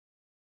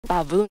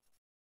Bavu.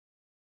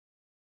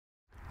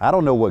 I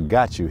don't know what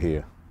got you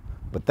here,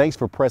 but thanks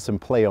for pressing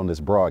play on this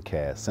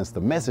broadcast, since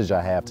the message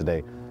I have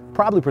today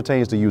probably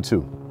pertains to you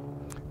too.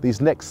 These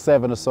next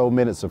 7 or so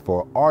minutes are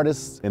for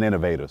artists and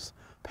innovators,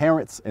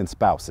 parents and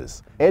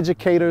spouses,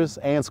 educators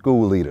and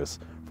school leaders,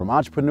 from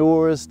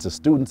entrepreneurs to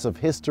students of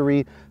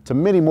history to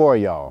many more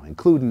of y'all,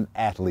 including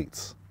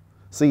athletes.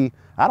 See,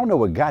 I don't know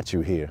what got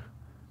you here,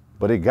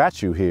 but it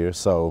got you here,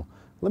 so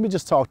let me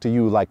just talk to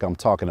you like I'm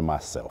talking to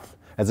myself,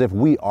 as if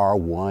we are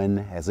one,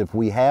 as if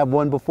we have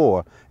won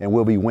before and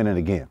we'll be winning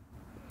again.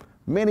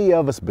 Many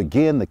of us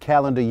begin the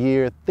calendar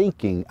year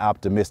thinking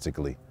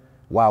optimistically,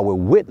 while we're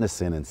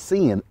witnessing and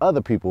seeing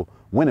other people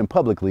winning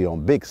publicly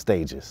on big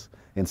stages,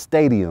 in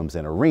stadiums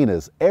and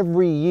arenas.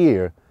 Every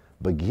year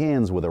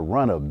begins with a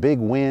run of big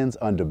wins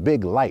under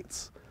big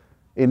lights.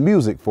 In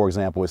music, for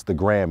example, it's the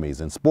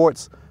Grammys. In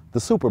sports, the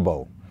Super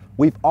Bowl.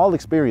 We've all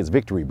experienced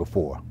victory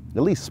before,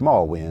 at least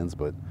small wins,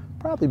 but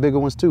probably bigger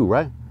ones too,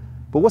 right?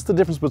 But what's the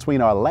difference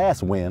between our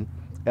last win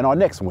and our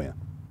next win?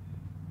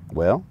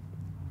 Well,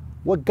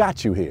 what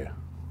got you here?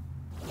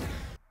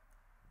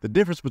 The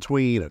difference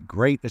between a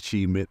great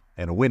achievement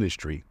and a winning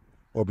streak,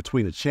 or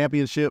between a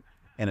championship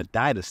and a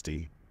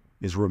dynasty,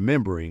 is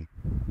remembering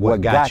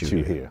what got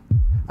you here.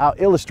 I'll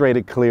illustrate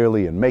it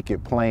clearly and make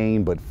it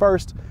plain, but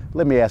first,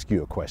 let me ask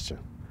you a question.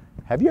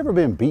 Have you ever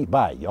been beat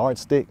by a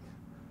yardstick?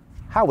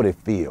 How would it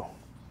feel?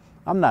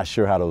 I'm not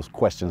sure how those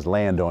questions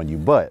land on you,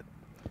 but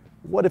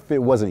what if it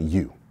wasn't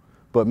you,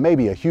 but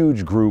maybe a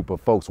huge group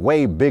of folks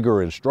way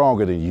bigger and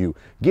stronger than you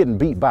getting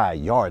beat by a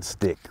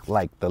yardstick,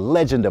 like the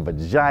legend of a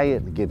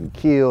giant getting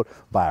killed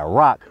by a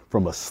rock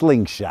from a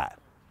slingshot?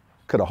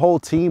 Could a whole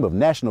team of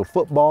National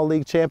Football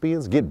League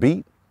champions get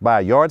beat by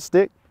a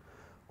yardstick?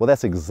 Well,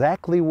 that's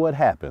exactly what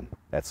happened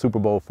at Super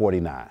Bowl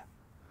 49.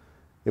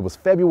 It was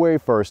February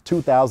 1st,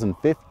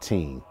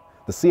 2015.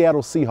 The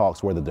Seattle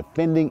Seahawks were the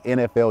defending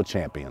NFL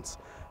champions.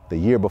 The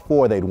year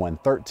before, they'd won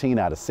 13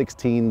 out of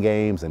 16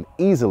 games and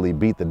easily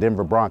beat the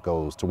Denver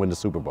Broncos to win the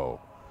Super Bowl.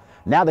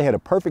 Now they had a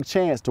perfect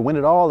chance to win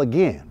it all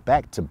again,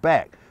 back to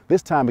back,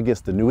 this time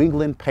against the New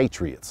England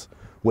Patriots.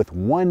 With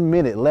 1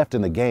 minute left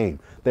in the game,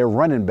 their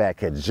running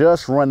back had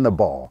just run the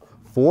ball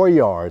 4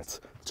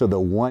 yards to the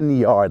 1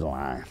 yard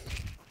line.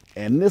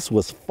 And this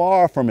was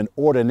far from an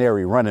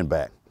ordinary running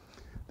back.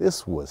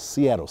 This was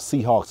Seattle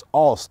Seahawks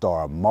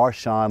all-star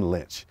Marshawn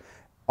Lynch,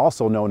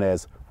 also known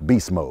as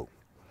Beast Mode.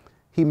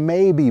 He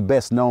may be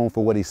best known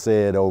for what he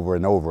said over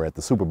and over at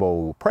the Super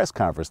Bowl press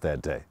conference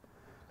that day.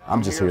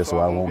 I'm just here so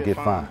I won't get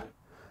fined.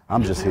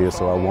 I'm just here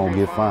so I won't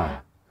get fined.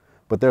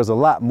 But there's a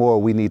lot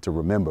more we need to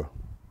remember.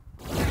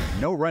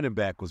 No running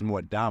back was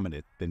more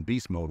dominant than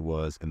Beast Mode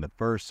was in the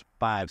first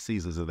 5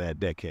 seasons of that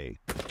decade: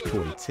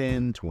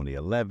 2010,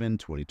 2011,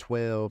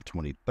 2012,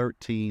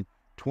 2013,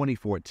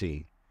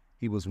 2014.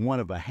 He was one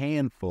of a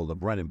handful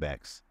of running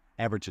backs,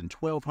 averaging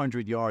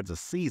 1,200 yards a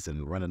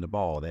season running the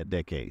ball that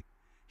decade.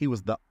 He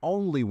was the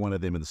only one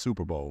of them in the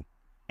Super Bowl,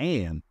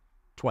 and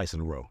twice in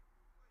a row,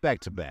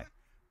 back to back.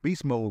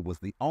 Beast Mode was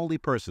the only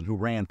person who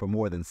ran for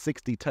more than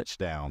 60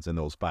 touchdowns in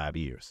those 5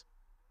 years.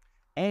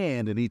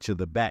 And in each of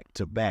the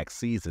back-to-back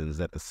seasons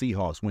that the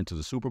Seahawks went to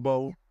the Super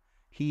Bowl,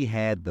 he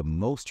had the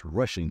most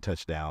rushing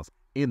touchdowns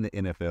in the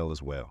NFL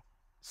as well.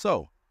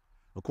 So,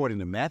 according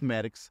to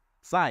mathematics,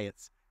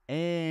 science,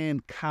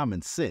 and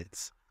common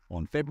sense,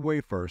 on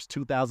February 1st,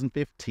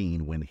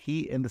 2015, when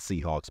he and the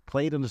Seahawks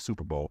played in the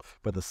Super Bowl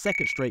for the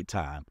second straight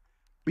time,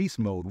 Beast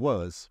Mode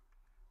was,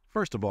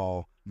 first of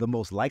all, the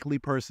most likely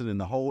person in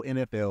the whole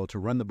NFL to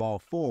run the ball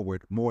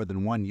forward more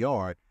than 1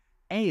 yard,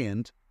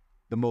 and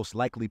the most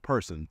likely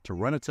person to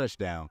run a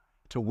touchdown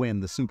to win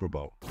the Super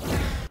Bowl.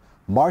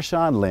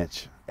 Marshawn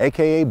Lynch,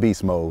 aka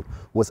Beast Mode,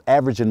 was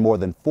averaging more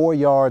than 4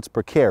 yards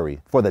per carry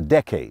for the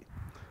decade.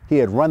 He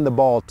had run the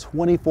ball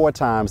 24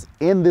 times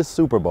in this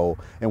Super Bowl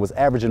and was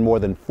averaging more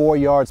than 4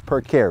 yards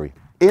per carry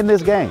in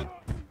this game.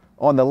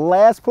 On the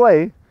last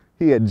play,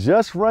 he had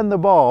just run the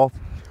ball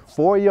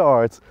 4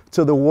 yards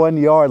to the 1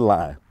 yard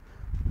line.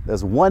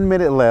 There's 1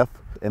 minute left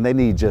and they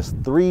need just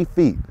 3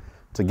 feet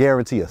to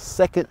guarantee a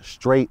second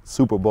straight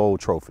Super Bowl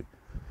trophy.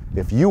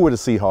 If you were the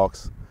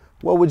Seahawks,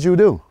 what would you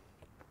do?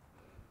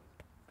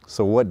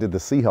 So what did the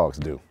Seahawks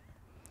do?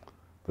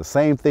 The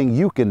same thing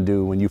you can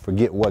do when you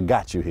forget what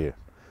got you here.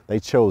 They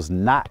chose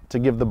not to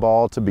give the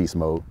ball to Beast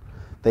Mode.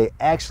 They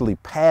actually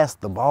passed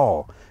the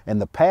ball,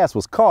 and the pass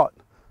was caught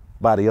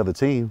by the other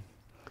team.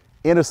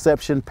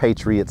 Interception,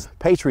 Patriots.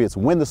 Patriots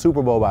win the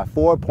Super Bowl by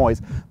 4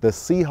 points. The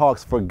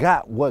Seahawks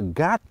forgot what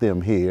got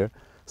them here,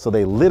 so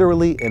they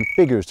literally and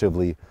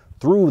figuratively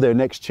threw their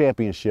next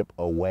championship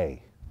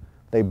away.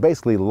 They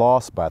basically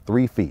lost by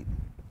 3 feet.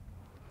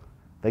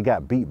 They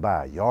got beat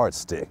by a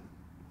yardstick.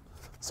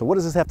 So what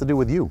does this have to do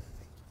with you?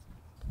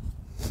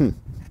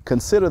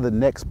 Consider the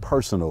next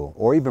personal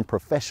or even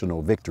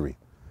professional victory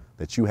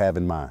that you have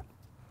in mind.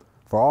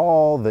 For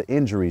all the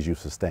injuries you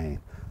sustain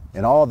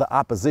and all the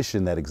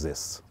opposition that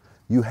exists,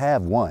 you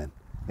have won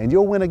and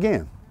you'll win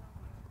again.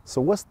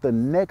 So what's the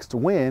next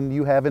win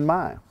you have in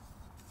mind?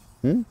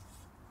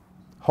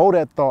 Hold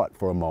that thought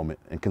for a moment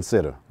and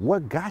consider,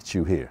 what got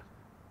you here?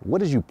 What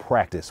did you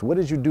practice? What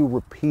did you do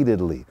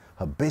repeatedly,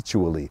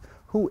 habitually?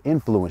 Who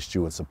influenced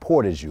you and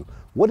supported you?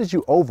 What did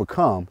you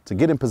overcome to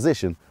get in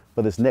position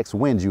for this next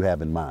win you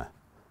have in mind?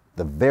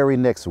 The very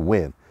next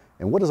win.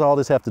 And what does all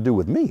this have to do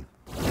with me?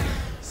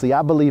 See,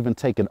 I believe in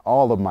taking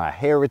all of my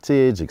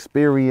heritage,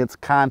 experience,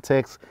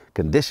 context,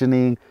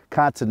 conditioning,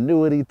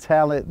 continuity,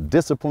 talent,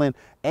 discipline,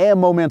 and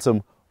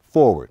momentum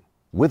forward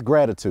with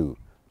gratitude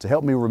to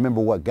help me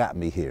remember what got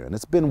me here. And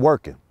it's been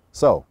working.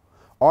 So,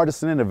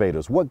 artists and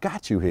innovators, what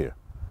got you here?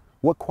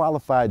 What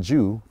qualified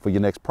you for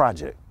your next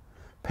project?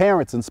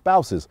 Parents and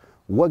spouses,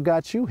 what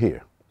got you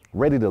here?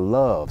 Ready to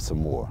love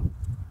some more?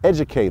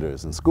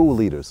 Educators and school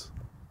leaders,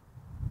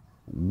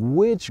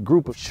 which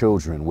group of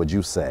children would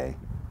you say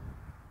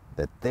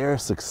that their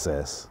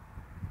success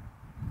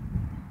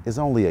is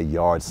only a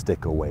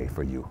yardstick away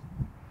for you?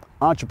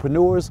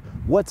 Entrepreneurs,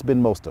 what's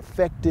been most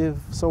effective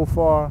so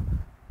far?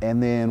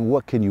 And then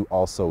what can you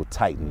also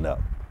tighten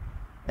up?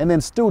 And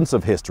then students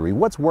of history,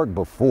 what's worked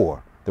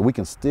before that we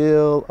can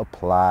still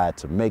apply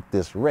to make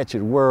this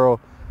wretched world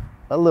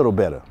a little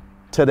better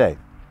today?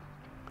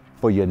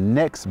 For your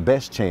next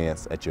best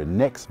chance at your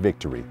next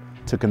victory,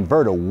 to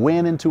convert a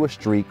win into a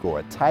streak or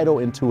a title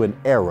into an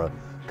era,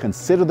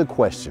 consider the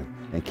question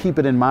and keep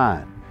it in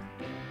mind.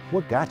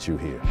 What got you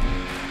here?